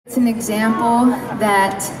It's an example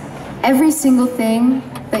that every single thing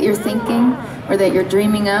that you're thinking or that you're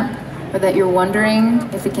dreaming up or that you're wondering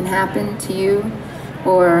if it can happen to you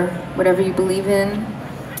or whatever you believe in,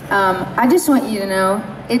 I just want you to know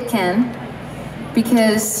it can,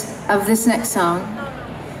 because of this next song.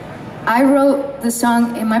 I wrote the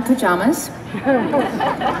song in my pajamas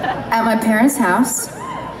at my parents' house.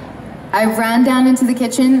 I ran down into the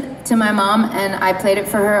kitchen to my mom and I played it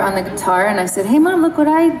for her on the guitar and I said, "Hey Mom, look what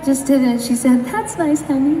I just did." And she said, "That's nice,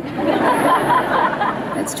 honey."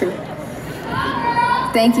 That's true.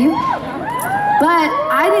 Thank you. But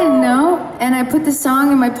I didn't know, and I put the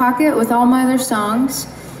song in my pocket with all my other songs,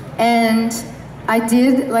 and I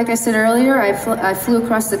did, like I said earlier, I flew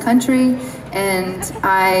across the country and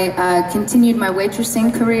I continued my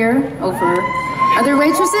waitressing career over other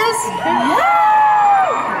waitresses.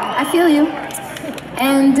 I feel you.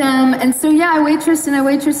 And so yeah, I waitressed and I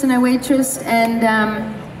waitressed and I waitressed, and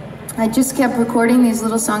I just kept recording these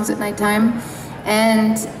little songs at nighttime,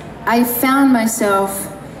 and I found myself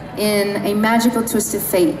in a magical twist of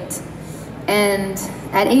fate. And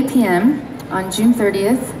at 8 p.m. on June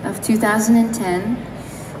 30th of 2010,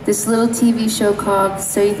 this little TV show called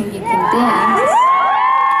So You Think You Can Dance,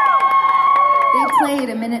 they played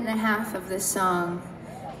a minute and a half of this song,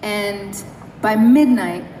 and by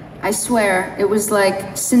midnight, I swear, it was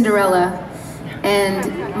like Cinderella,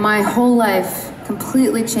 and my whole life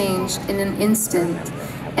completely changed in an instant.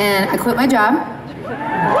 And I quit my job.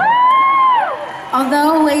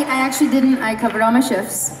 Although, wait, I actually didn't. I covered all my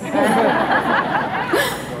shifts.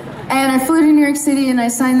 And I flew to New York City and I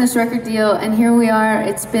signed this record deal, and here we are.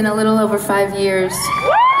 It's been a little over 5 years.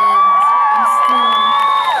 And I'm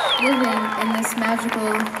still living in this magical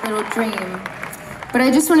little dream. But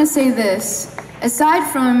I just want to say this. Aside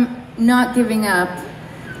from not giving up,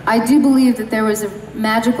 I do believe that there was a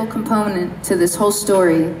magical component to this whole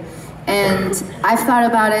story. And I've thought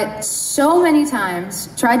about it so many times,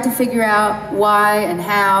 tried to figure out why and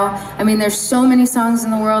how. I mean, there's so many songs in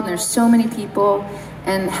the world, and there's so many people,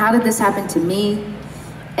 and how did this happen to me?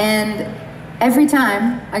 And every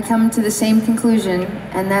time I come to the same conclusion,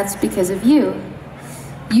 and that's because of you.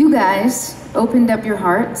 You guys opened up your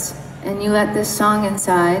hearts, and you let this song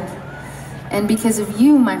inside. And because of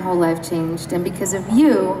you, my whole life changed. And because of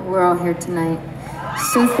you, we're all here tonight.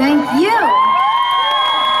 So thank you.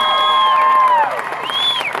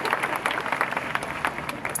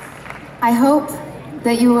 I hope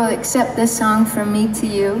that you will accept this song from me to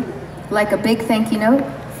you, like a big thank you note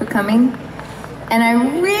for coming. And I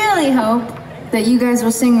really hope that you guys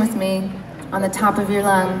will sing with me on the top of your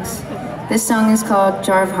lungs. This song is called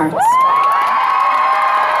Jar of Hearts.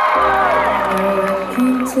 I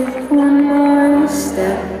can take one more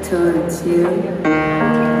step towards you,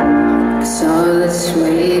 'cause all that's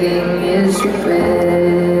waiting is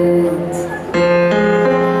regret.